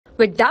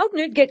With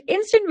Doubtnut, get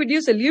instant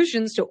video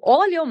solutions to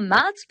all your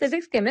maths,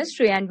 physics,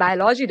 chemistry, and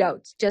biology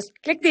doubts. Just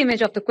click the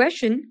image of the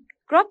question,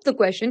 crop the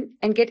question,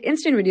 and get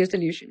instant video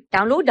solution.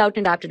 Download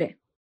Doubtnut app today.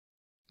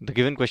 The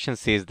given question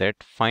says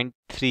that find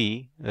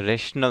 3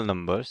 rational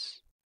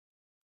numbers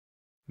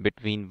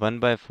between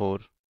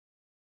 1/4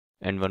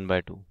 and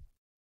 1/2.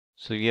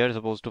 So we are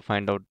supposed to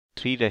find out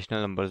 3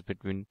 rational numbers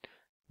between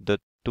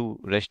the 2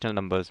 rational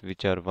numbers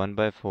which are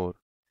 1/4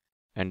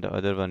 and the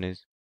other one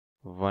is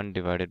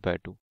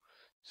 1/2.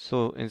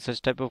 So in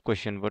such type of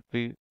question, what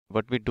we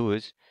do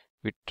is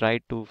we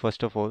try to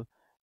first of all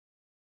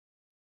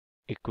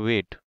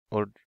equate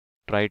or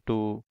try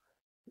to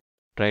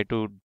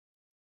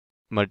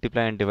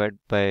multiply and divide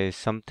by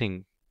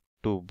something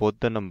to both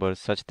the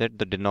numbers such that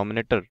the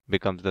denominator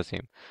becomes the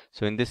same.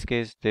 So in this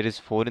case there is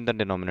 4 in the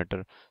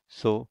denominator.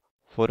 So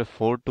for a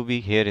 4 to be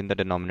here in the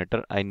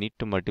denominator, I need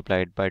to multiply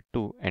it by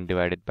 2 and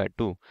divide it by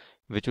 2,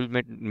 which will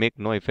make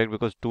no effect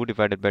because 2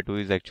 divided by 2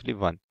 is actually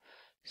 1.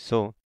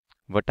 So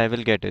what I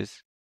will get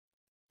is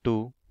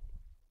 2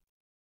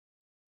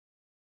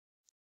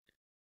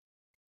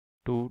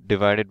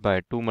 divided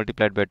by 2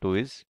 multiplied by 2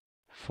 is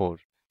 4.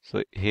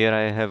 So here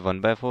I have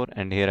 1/4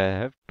 and here I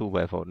have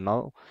 2/4.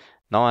 Now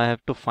I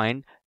have to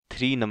find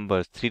 3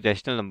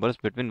 rational numbers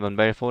between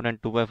 1/4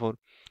 and 2/4.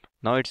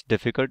 Now it's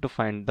difficult to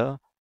find the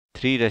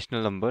 3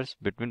 rational numbers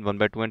between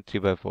 1/2 and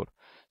 3/4.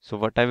 So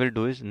what I will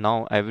do is now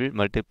I will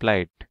multiply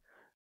it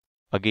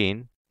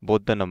again,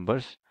 both the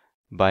numbers,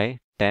 by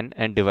 10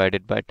 and divide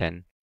it by 10.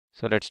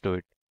 So let's do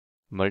it.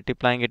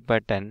 Multiplying it by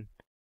 10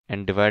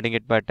 and dividing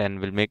it by 10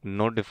 will make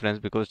no difference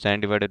because 10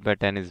 divided by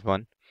 10 is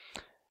 1.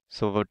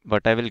 So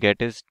what I will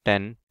get is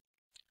 10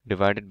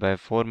 divided by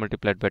 4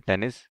 multiplied by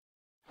 10 is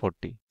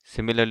 40.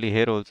 Similarly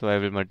here also I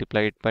will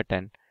multiply it by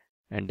 10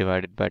 and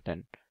divide it by 10.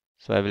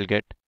 So I will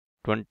get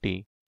 20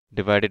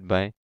 divided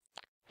by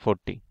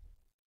 40.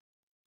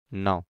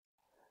 Now,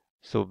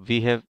 so we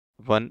have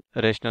one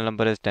rational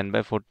number as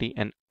 10/40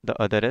 and the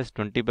other as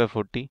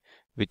 20/40,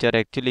 which are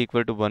actually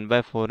equal to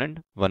 1/4 and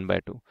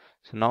 1/2.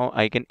 So now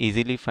I can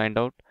easily find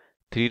out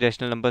 3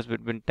 rational numbers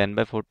between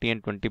 10/40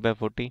 and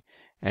 20/40,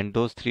 and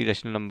those 3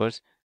 rational numbers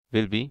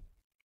will be,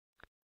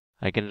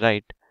 I can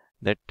write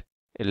that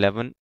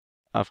 11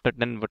 after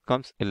 10 what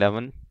comes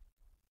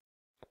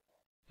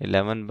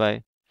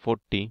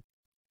 11/40.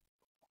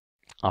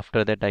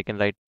 After that I can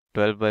write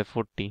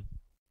 12/40,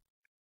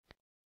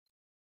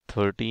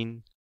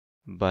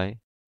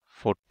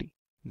 13/40.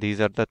 These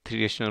are the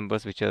 3 rational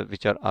numbers which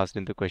are asked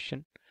in the question.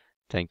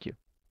 Thank you.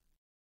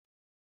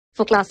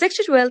 For class 6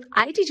 to 12,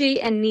 IIT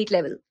JEE and NEET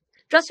level.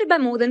 Trusted by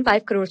more than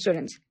 5 crore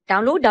students.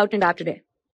 Download Doubtnut app today.